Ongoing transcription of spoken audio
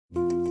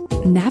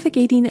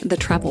Navigating the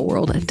travel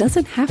world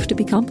doesn't have to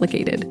be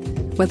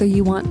complicated. Whether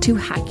you want to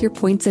hack your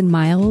points and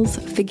miles,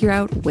 figure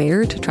out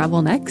where to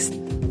travel next,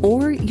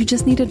 or you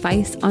just need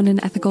advice on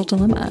an ethical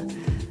dilemma.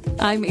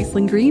 I'm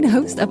Aislinn Green,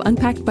 host of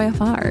Unpacked by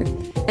Afar.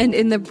 And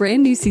in the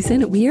brand new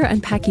season, we are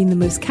unpacking the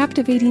most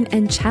captivating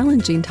and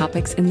challenging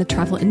topics in the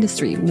travel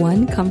industry,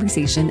 one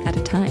conversation at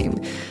a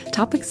time.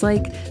 Topics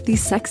like the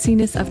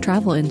sexiness of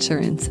travel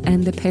insurance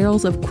and the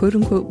perils of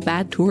quote-unquote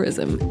bad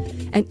tourism,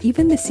 and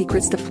even the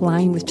secrets to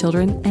flying with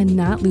children and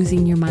not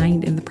losing your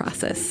mind in the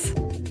process.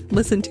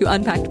 Listen to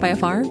Unpacked by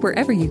Afar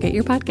wherever you get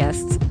your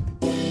podcasts.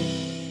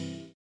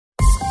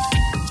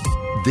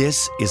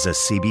 This is a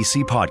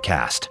CBC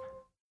podcast.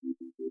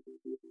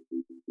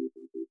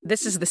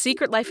 This is The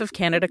Secret Life of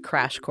Canada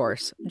Crash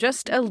Course,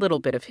 just a little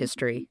bit of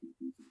history.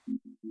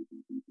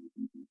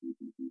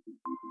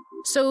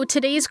 So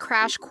today's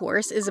crash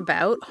course is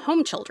about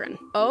home children.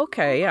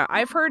 Okay, yeah.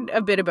 I've heard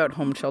a bit about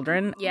home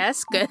children.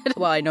 Yes, good.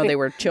 Well, I know they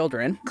were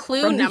children.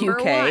 Clue from the number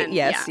UK. one.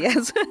 Yes, Yeah.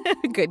 yes.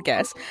 Good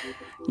guess.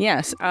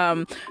 Yes.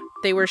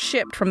 They were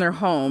shipped from their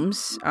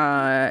homes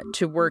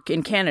to work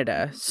in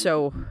Canada.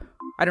 So,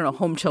 I don't know,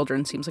 home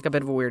children seems like a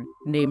bit of a weird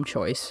name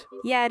choice.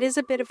 Yeah, it is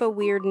a bit of a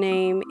weird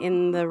name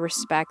in the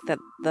respect that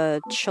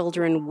the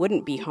children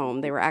wouldn't be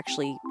home. They were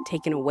actually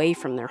taken away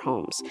from their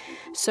homes.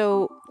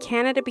 So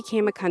Canada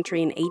became a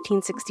country in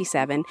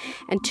 1867,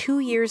 and 2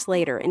 years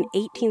later, in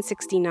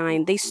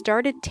 1869, they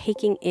started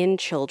taking in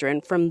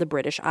children from the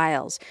British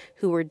Isles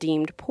who were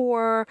deemed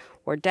poor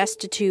or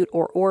destitute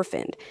or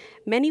orphaned.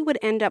 Many would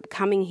end up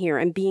coming here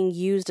and being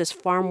used as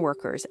farm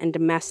workers and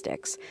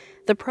domestics.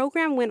 The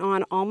program went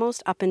on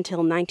almost up until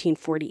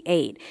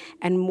 1948,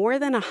 and more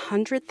than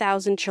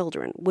 100,000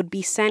 children would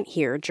be sent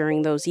here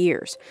during those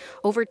years.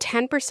 Over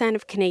 10%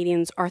 of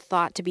Canadians are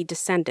thought to be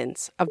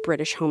descendants of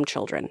British home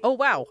children. Oh,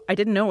 wow. I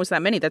didn't know it was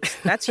that many.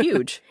 That's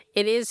huge.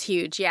 It is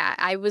huge, yeah.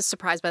 I was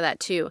surprised by that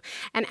too.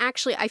 And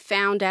actually, I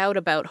found out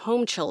about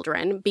home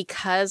children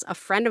because a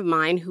friend of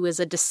mine who is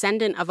a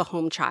descendant of a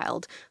home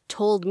child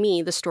told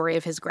me the story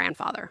of his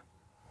grandfather.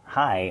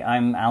 Hi,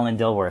 I'm Alan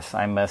Dilworth.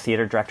 I'm a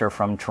theatre director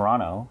from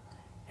Toronto,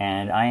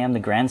 and I am the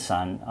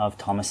grandson of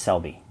Thomas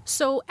Selby.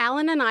 So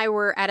Alan and I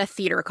were at a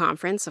theater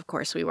conference. Of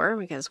course we were,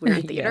 because we were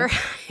in theater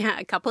yeah,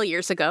 a couple of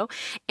years ago.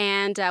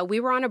 And we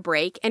were on a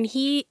break, and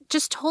he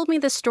just told me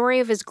the story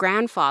of his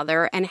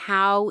grandfather and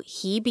how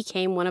he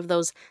became one of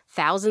those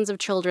thousands of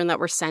children that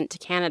were sent to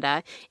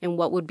Canada in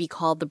what would be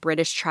called the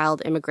British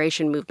Child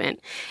Immigration Movement.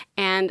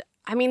 And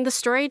I mean, the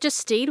story just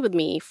stayed with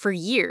me for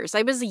years.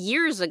 It was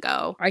years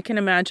ago. I can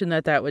imagine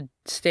that would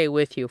stay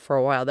with you for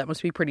a while. That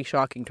must be pretty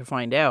shocking to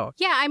find out.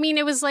 Yeah, I mean,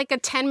 it was like a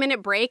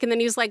 10-minute break, and then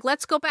he was like,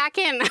 let's go back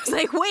in. I was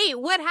like, wait,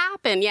 what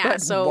happened? Yeah,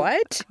 but so...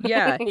 What?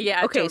 Yeah.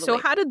 Yeah, okay, totally. So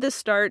how did this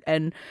start,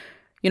 and,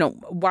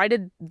 why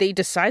did they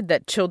decide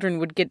that children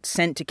would get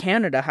sent to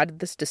Canada? How did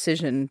this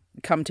decision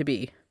come to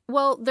be?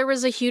 Well, there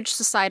was a huge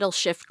societal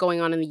shift going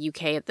on in the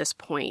UK at this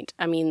point.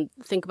 I mean,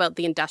 think about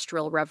the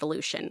Industrial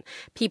Revolution.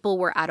 People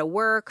were out of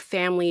work,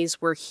 families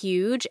were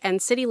huge,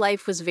 and city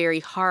life was very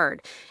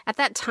hard. At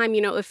that time,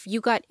 if you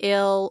got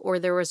ill or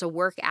there was a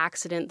work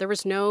accident, there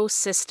was no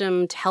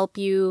system to help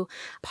you.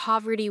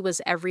 Poverty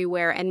was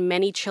everywhere, and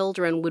many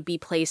children would be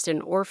placed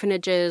in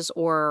orphanages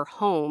or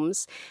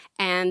homes.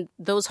 And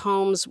those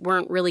homes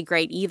weren't really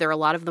great either. A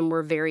lot of them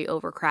were very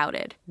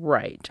overcrowded.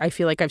 Right. I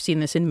feel like I've seen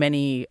this in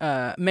many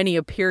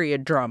a period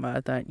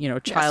drama that,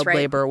 child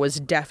labor was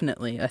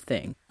definitely a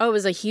thing. Oh, it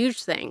was a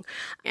huge thing.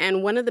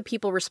 And one of the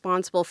people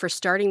responsible for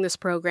starting this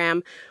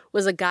program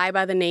was a guy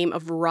by the name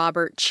of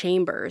Robert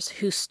Chambers,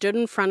 who stood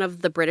in front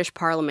of the British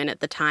Parliament at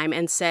the time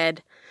and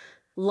said,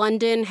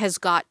 "London has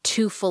got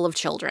too full of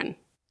children."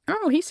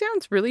 Oh, he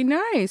sounds really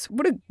nice.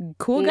 What a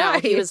cool guy. No,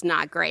 he was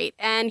not great.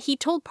 And he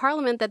told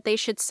Parliament that they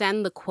should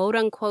send the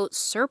quote-unquote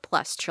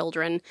surplus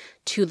children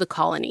to the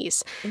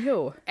colonies.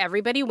 Ew.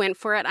 Everybody went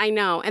for it, I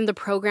know, and the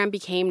program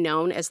became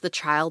known as the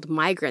Child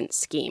Migrant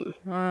Scheme.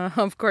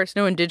 Of course,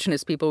 no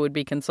Indigenous people would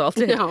be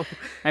consulted. No.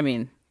 I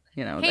mean,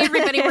 Hey,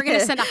 everybody, we're going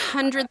to send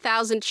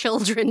 100,000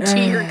 children to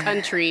your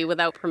country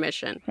without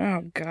permission.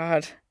 Oh,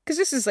 God. Because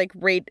this is like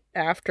right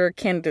after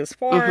Canada's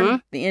form. Mm-hmm.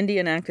 The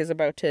Indian Act is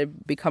about to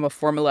become a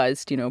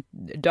formalized,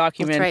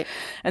 document. That's right.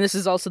 And this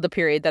is also the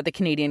period that the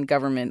Canadian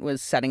government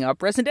was setting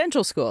up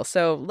residential schools.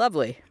 So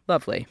lovely,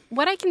 lovely.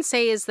 What I can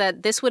say is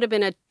that this would have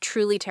been a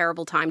truly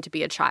terrible time to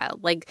be a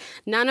child. Like,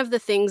 none of the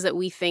things that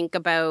we think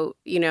about,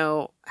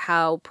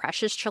 how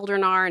precious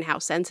children are and how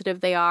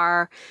sensitive they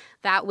are,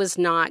 that was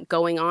not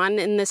going on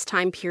in this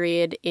time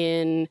period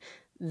in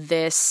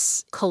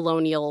this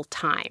colonial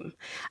time.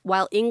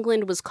 While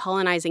England was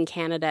colonizing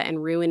Canada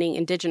and ruining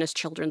Indigenous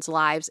children's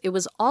lives, it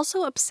was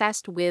also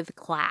obsessed with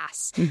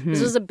class. Mm-hmm.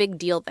 This was a big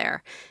deal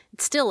there.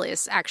 It still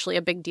is actually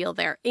a big deal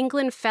there.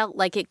 England felt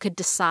like it could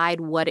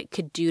decide what it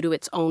could do to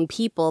its own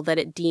people that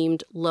it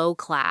deemed low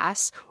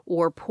class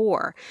or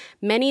poor.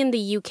 Many in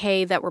the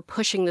UK that were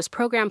pushing this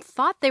program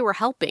thought they were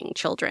helping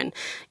children.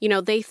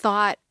 They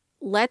thought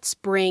let's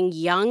bring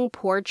young,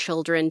 poor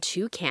children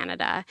to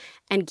Canada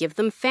and give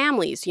them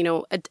families,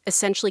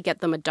 essentially get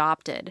them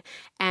adopted.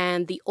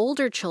 And the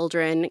older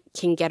children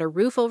can get a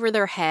roof over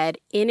their head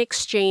in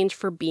exchange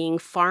for being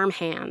farm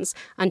hands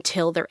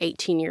until they're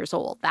 18 years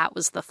old. That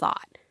was the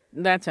thought.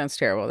 That sounds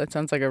terrible. That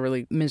sounds like a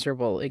really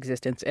miserable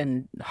existence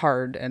and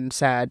hard and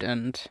sad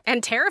and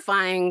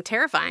terrifying.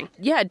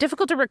 Yeah,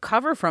 difficult to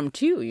recover from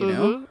too, you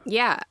know?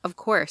 Yeah, of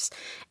course.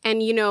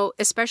 And,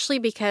 especially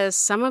because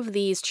some of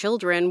these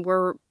children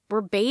were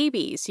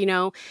babies,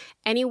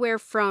 anywhere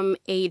from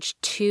age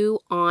 2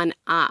 on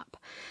up.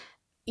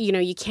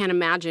 You can't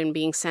imagine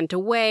being sent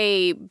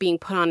away, being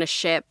put on a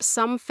ship.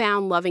 Some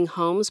found loving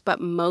homes, but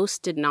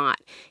most did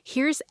not.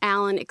 Here's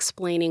Alan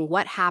explaining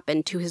what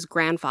happened to his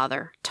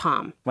grandfather,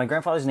 Tom. My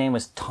grandfather's name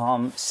was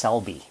Tom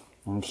Selby,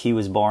 and he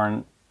was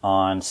born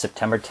on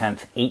September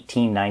 10th,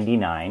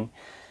 1899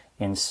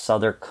 in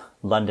Southwark,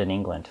 London,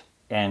 England.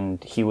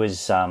 And he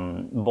was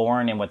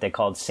born in what they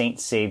called St.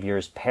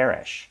 Saviour's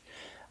Parish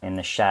in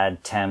the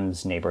Shad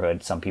Thames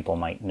neighborhood, some people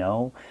might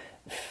know.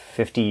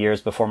 50 years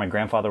before my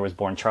grandfather was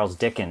born, Charles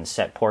Dickens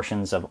set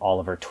portions of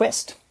Oliver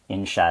Twist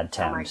in Shad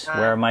Thames,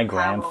 where my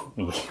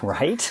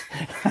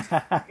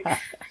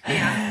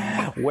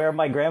where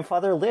my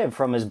grandfather lived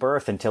from his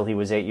birth until he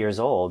was 8 years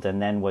old,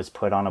 and then was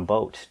put on a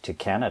boat to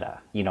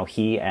Canada.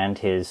 He and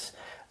his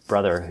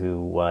brother,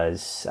 who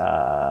was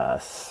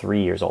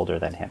 3 years older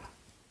than him.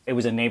 It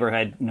was a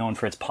neighborhood known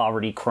for its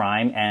poverty,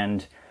 crime,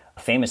 and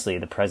famously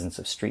the presence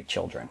of street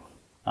children.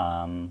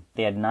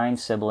 They had 9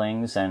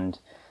 siblings, and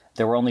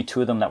there were only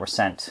 2 of them that were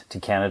sent to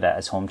Canada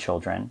as home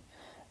children.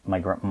 My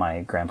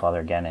grandfather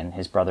again and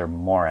his brother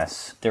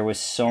Morris. There was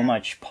so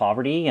much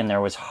poverty, and there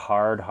was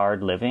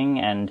hard living,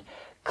 and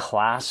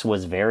class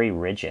was very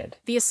rigid.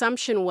 The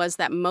assumption was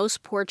that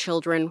most poor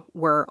children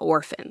were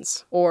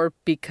orphans. Or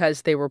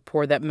because they were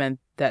poor, that meant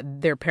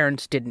that their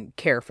parents didn't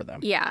care for them.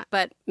 Yeah,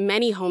 but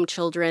many home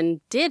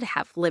children did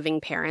have living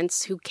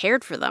parents who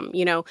cared for them.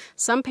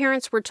 Some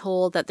parents were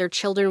told that their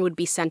children would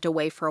be sent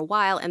away for a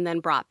while and then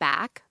brought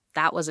back.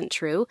 That wasn't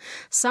true.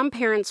 Some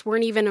parents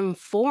weren't even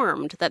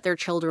informed that their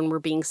children were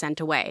being sent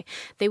away.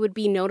 They would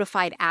be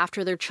notified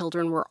after their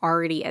children were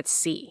already at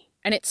sea.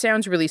 And it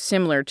sounds really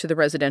similar to the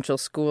residential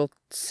school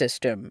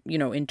system,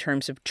 in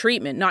terms of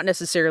treatment, not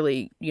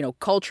necessarily,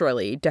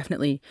 culturally,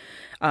 definitely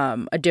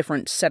a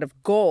different set of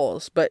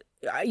goals, but,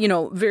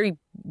 very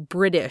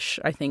British,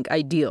 I think,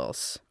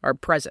 ideals are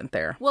present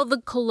there. Well, the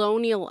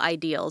colonial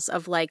ideals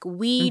of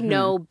we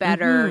know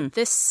better,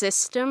 this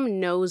system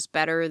knows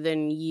better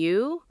than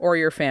you. Or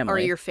your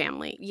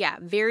family. Yeah,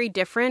 very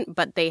different,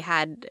 but they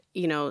had,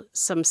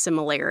 some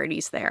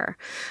similarities there.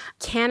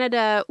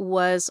 Canada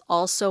was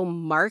also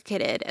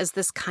marketed as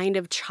this kind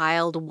of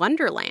child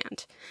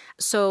wonderland.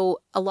 So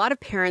a lot of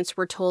parents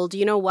were told,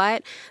 you know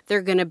what,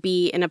 they're going to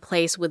be in a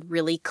place with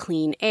really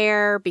clean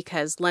air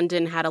because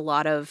London had a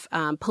lot of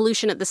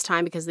pollution at this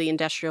time because of the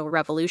Industrial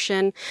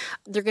Revolution.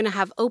 They're going to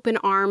have open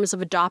arms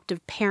of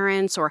adoptive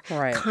parents or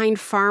kind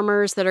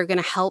farmers that are going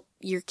to help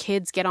your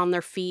kids get on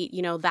their feet,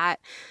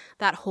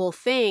 that whole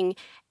thing.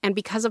 And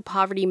because of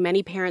poverty,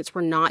 many parents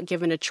were not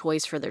given a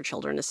choice for their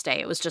children to stay.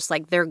 It was just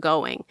like, they're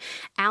going.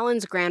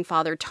 Alan's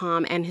grandfather,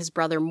 Tom, and his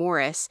brother,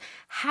 Morris,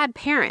 had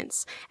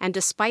parents. And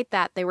despite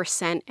that, they were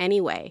sent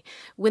anyway.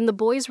 When the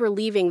boys were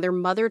leaving, their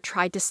mother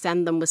tried to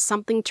send them with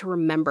something to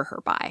remember her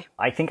by.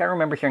 I think I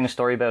remember hearing a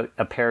story about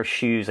a pair of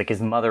shoes. Like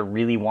his mother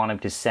really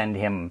wanted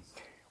him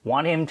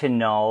to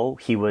know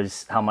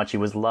how much he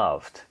was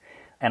loved.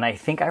 And I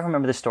think I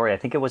remember the story. I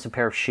think it was a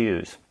pair of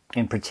shoes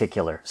in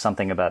particular.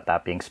 Something about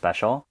that being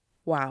special.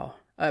 Wow.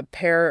 A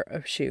pair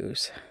of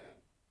shoes.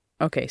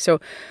 Okay, so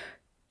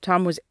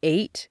Tom was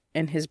 8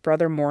 and his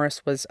brother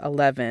Morris was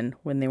 11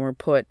 when they were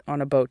put on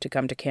a boat to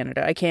come to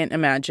Canada. I can't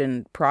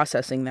imagine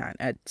processing that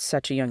at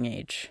such a young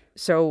age.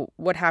 So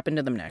what happened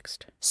to them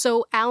next?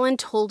 So Alan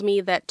told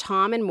me that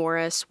Tom and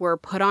Morris were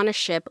put on a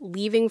ship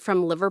leaving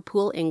from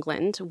Liverpool,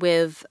 England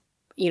with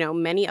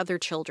many other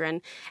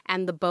children,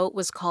 and the boat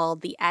was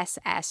called the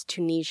SS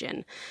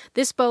Tunisian.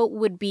 This boat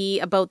would be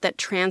a boat that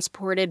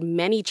transported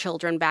many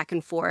children back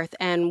and forth,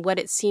 and what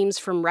it seems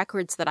from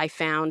records that I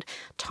found,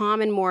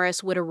 Tom and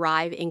Morris would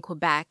arrive in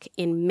Quebec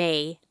in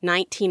May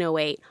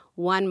 1908,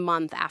 1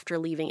 month after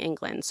leaving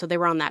England. So they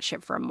were on that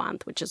ship for a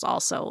month, which is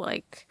also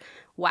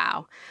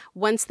wow.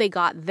 Once they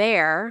got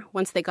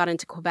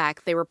into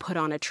Quebec, they were put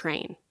on a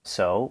train.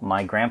 So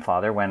my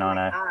grandfather went on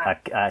a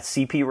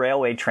CP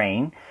railway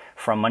train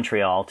from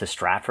Montreal to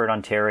Stratford,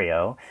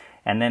 Ontario,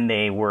 and then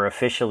they were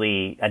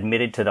officially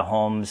admitted to the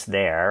home,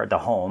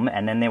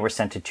 and then they were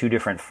sent to 2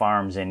 different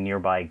farms in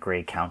nearby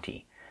Grey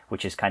County,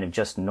 which is kind of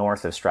just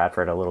north of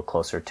Stratford, a little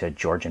closer to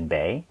Georgian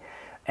Bay.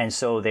 And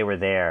so they were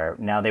there.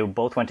 Now, they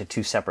both went to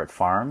 2 separate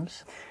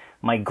farms.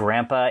 My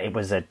grandpa, it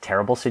was a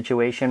terrible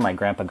situation. My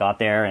grandpa got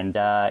there,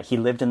 and he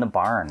lived in the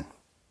barn.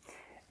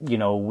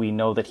 We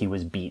know that he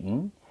was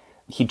beaten.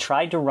 He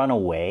tried to run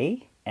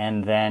away,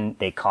 and then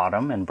they caught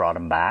him and brought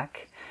him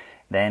back.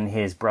 Then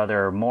his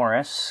brother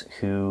Morris,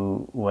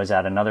 who was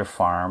at another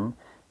farm,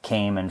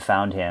 came and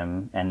found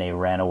him, and they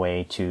ran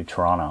away to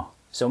Toronto.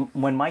 So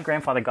when my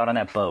grandfather got on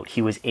that boat,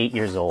 he was 8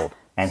 years old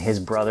and his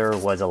brother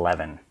was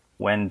 11.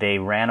 When they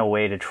ran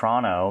away to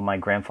Toronto, my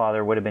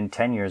grandfather would have been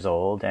 10 years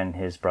old and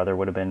his brother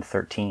would have been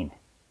 13.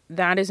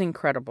 That is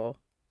incredible.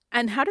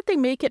 And how did they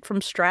make it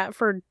from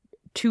Stratford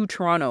to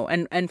Toronto?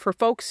 And for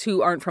folks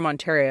who aren't from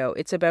Ontario,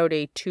 it's about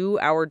a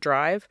 2-hour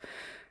drive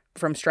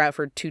from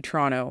Stratford to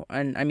Toronto.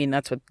 And I mean,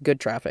 that's with good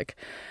traffic.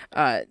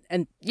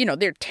 And, you know,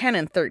 they're 10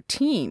 and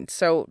 13.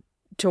 So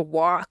to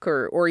walk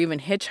or even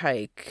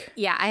hitchhike.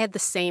 Yeah, I had the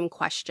same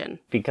question.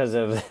 Because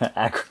of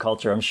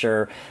agriculture, I'm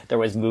sure there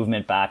was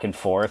movement back and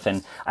forth.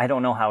 And I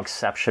don't know how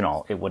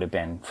exceptional it would have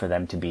been for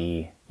them to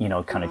be, you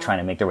know, kind of trying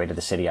to make their way to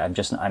the city.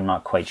 I'm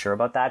not quite sure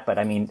about that. But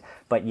I mean,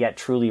 but yet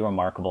truly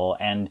remarkable.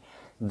 And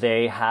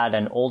they had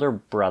an older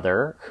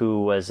brother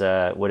who was,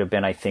 would have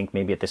been, I think,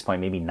 maybe at this point,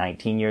 maybe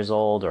 19 years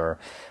old or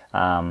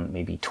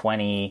maybe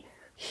 20.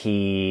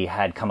 He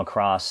had come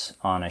across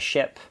on a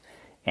ship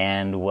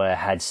and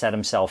had set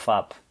himself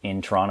up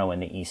in Toronto in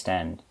the East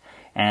End.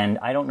 And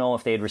I don't know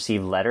if they had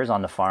received letters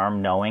on the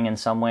farm knowing in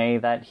some way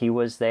that he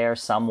was there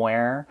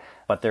somewhere,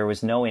 but there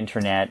was no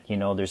internet, you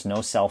know, there's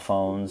no cell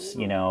phones,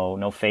 you know,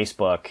 no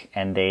Facebook.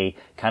 And they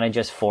kind of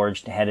just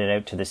headed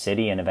out to the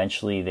city, and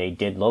eventually they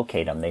did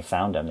locate him. They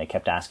found him. They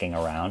kept asking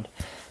around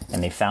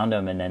and they found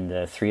him. And then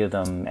the three of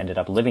them ended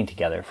up living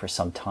together for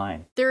some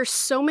time. There are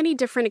so many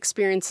different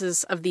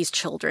experiences of these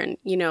children.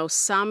 You know,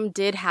 some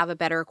did have a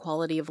better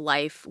quality of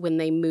life when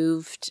they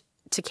moved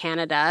to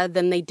Canada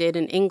than they did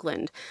in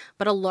England,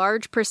 but a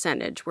large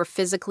percentage were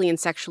physically and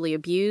sexually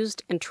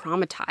abused and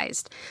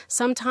traumatized.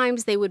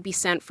 Sometimes they would be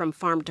sent from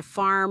farm to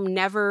farm,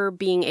 never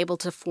being able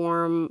to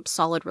form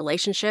solid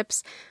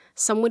relationships.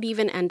 Some would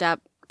even end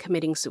up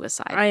committing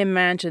suicide. I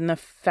imagine the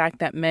fact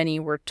that many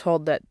were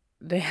told that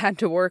they had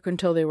to work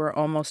until they were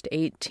almost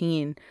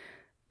 18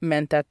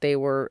 meant that they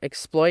were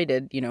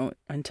exploited, you know,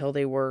 until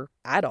they were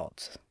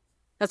adults.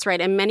 That's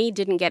right, and many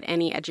didn't get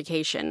any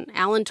education.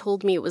 Alan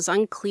told me it was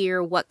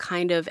unclear what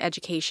kind of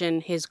education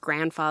his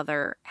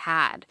grandfather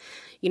had.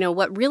 You know,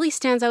 what really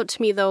stands out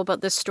to me, though, about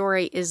this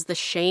story is the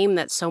shame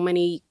that so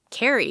many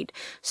carried,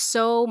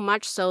 so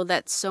much so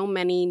that so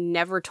many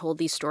never told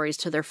these stories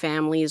to their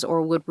families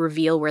or would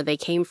reveal where they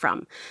came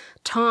from.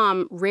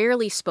 Tom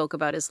rarely spoke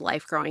about his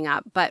life growing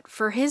up, but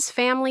for his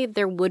family,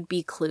 there would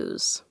be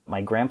clues.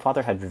 My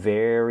grandfather had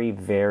very,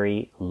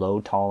 very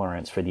low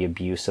tolerance for the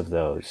abuse of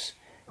those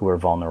who are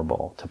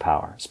vulnerable to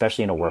power,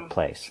 especially in a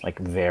workplace, like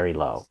very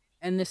low.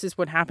 And this is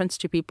what happens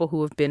to people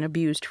who have been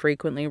abused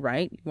frequently,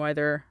 right? You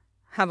either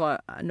have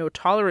no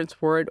tolerance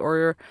for it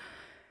or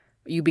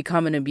you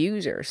become an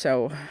abuser.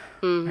 So,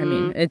 I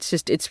mean,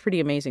 it's pretty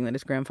amazing that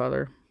his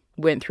grandfather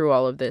went through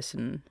all of this.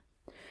 And,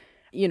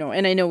 you know,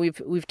 and I know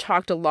we've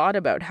talked a lot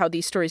about how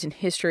these stories in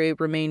history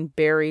remain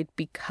buried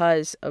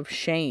because of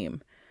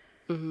shame.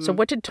 So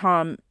what did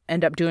Tom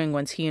end up doing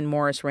once he and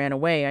Morris ran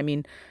away? I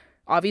mean,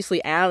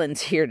 obviously,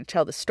 Alan's here to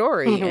tell the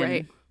story,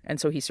 right. And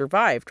so he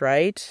survived,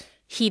 right?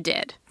 He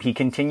did. He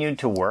continued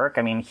to work.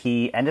 I mean,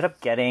 he ended up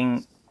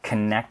getting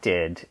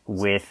connected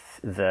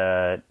with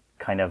the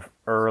kind of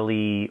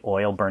early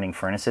oil burning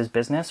furnaces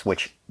business,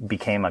 which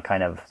became a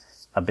kind of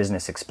a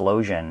business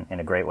explosion in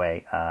a great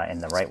way, in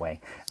the right way,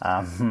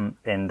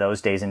 in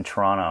those days in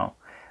Toronto.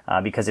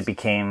 Because it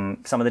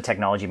became, some of the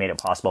technology made it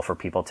possible for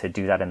people to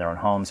do that in their own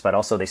homes, but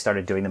also they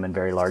started doing them in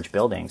very large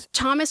buildings.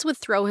 Thomas would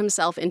throw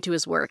himself into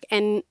his work,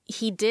 and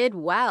he did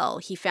well.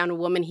 He found a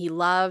woman he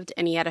loved,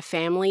 and he had a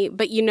family.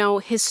 But, you know,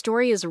 his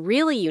story is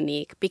really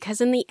unique because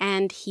in the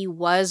end, he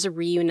was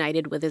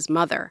reunited with his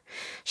mother.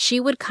 She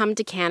would come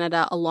to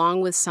Canada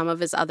along with some of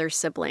his other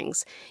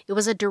siblings. It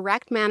was a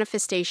direct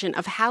manifestation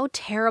of how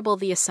terrible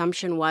the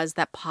assumption was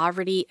that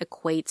poverty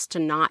equates to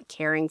not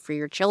caring for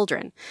your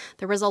children.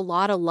 There was a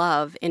lot of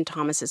love in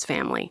Thomas's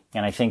family.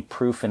 And I think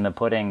proof in the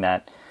pudding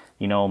that,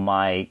 you know,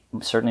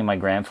 certainly my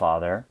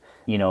grandfather,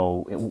 you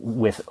know,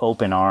 with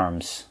open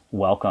arms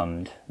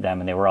welcomed them,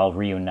 and they were all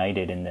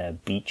reunited in the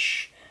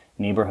beach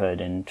neighborhood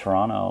in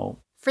Toronto.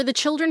 For the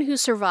children who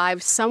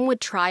survived, some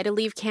would try to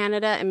leave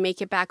Canada and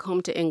make it back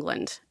home to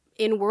England.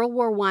 In World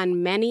War I,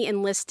 many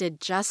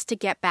enlisted just to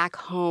get back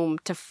home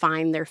to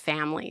find their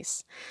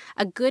families.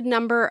 A good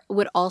number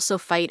would also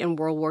fight in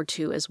World War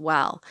II as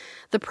well.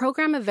 The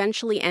program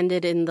eventually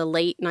ended in the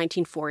late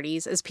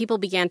 1940s as people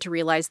began to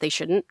realize they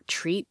shouldn't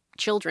treat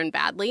children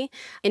badly.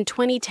 In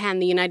 2010,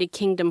 the United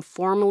Kingdom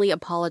formally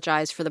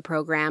apologized for the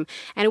program,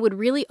 and it would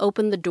really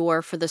open the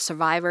door for the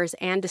survivors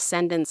and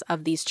descendants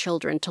of these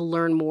children to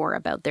learn more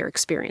about their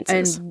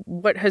experiences. And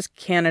what has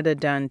Canada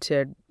done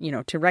to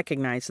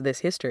recognize this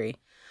history?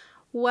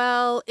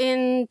 Well,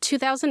 in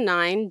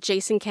 2009,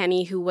 Jason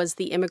Kenney, who was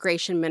the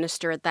immigration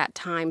minister at that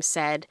time,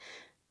 said,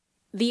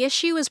 "The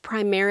issue is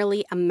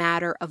primarily a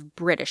matter of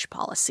British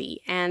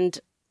policy, and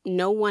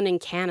no one in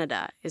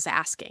Canada is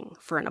asking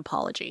for an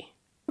apology."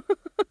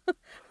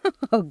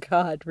 Oh,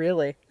 God,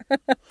 really?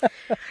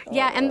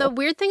 Yeah, and the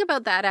weird thing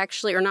about that,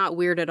 actually, or not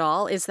weird at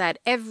all, is that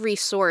every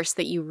source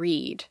that you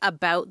read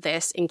about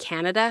this in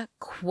Canada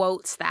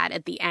quotes that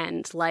at the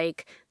end.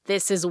 Like,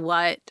 this is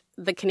what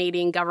the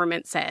Canadian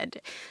government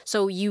said.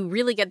 So you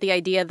really get the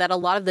idea that a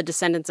lot of the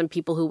descendants and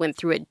people who went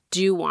through it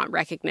do want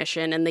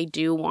recognition, and they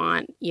do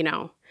want,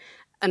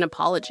 an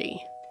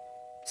apology.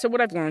 So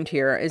what I've learned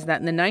here is that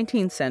in the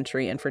 19th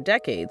century and for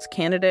decades,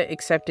 Canada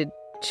accepted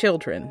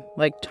children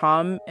like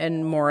Tom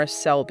and Morris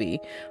Selby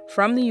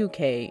from the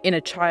UK in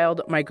a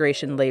child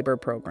migration labor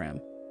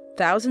program.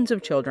 Thousands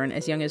of children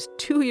as young as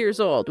 2 years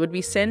old would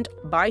be sent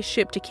by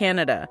ship to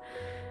Canada.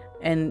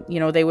 And,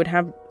 they would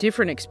have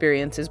different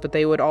experiences, but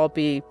they would all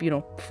be,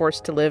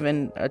 forced to live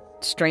in a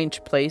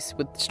strange place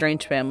with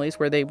strange families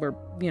where they were,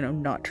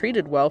 not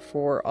treated well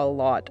for a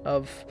lot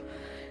of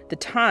the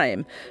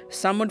time.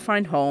 Some would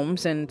find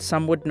homes and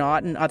some would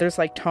not, and others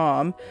like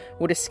Tom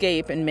would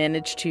escape and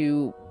manage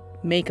to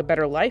make a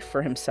better life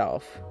for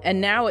himself.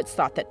 And now it's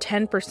thought that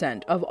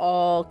 10% of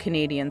all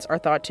Canadians are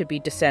thought to be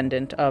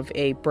descendant of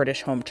a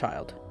British home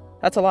child.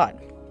 That's a lot.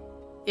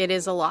 It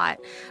is a lot.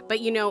 But,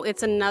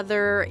 it's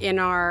another in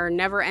our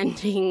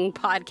never-ending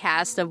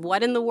podcast of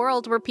what in the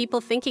world were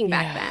people thinking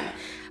back then.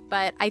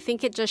 But I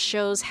think it just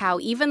shows how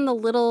even the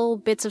little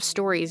bits of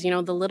stories, the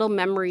little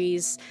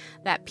memories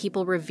that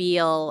people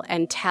reveal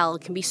and tell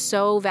can be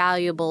so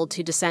valuable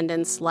to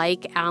descendants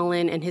like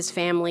Alan and his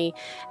family,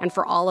 and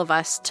for all of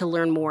us to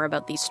learn more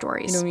about these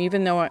stories.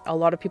 Even though a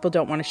lot of people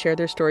don't want to share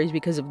their stories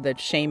because of the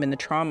shame and the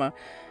trauma,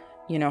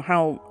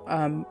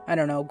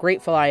 how,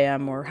 grateful I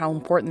am, or how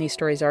important these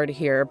stories are to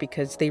hear,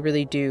 because they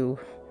really do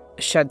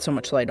shed so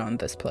much light on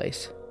this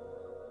place.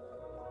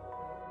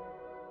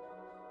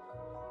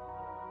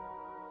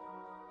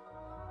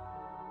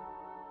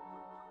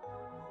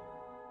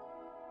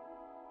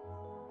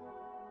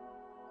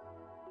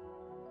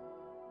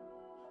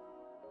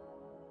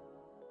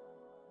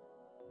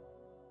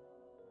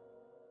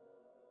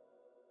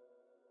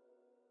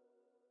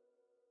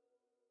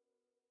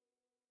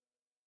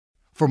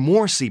 For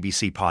more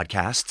CBC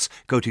podcasts,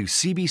 go to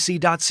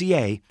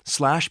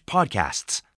cbc.ca/podcasts.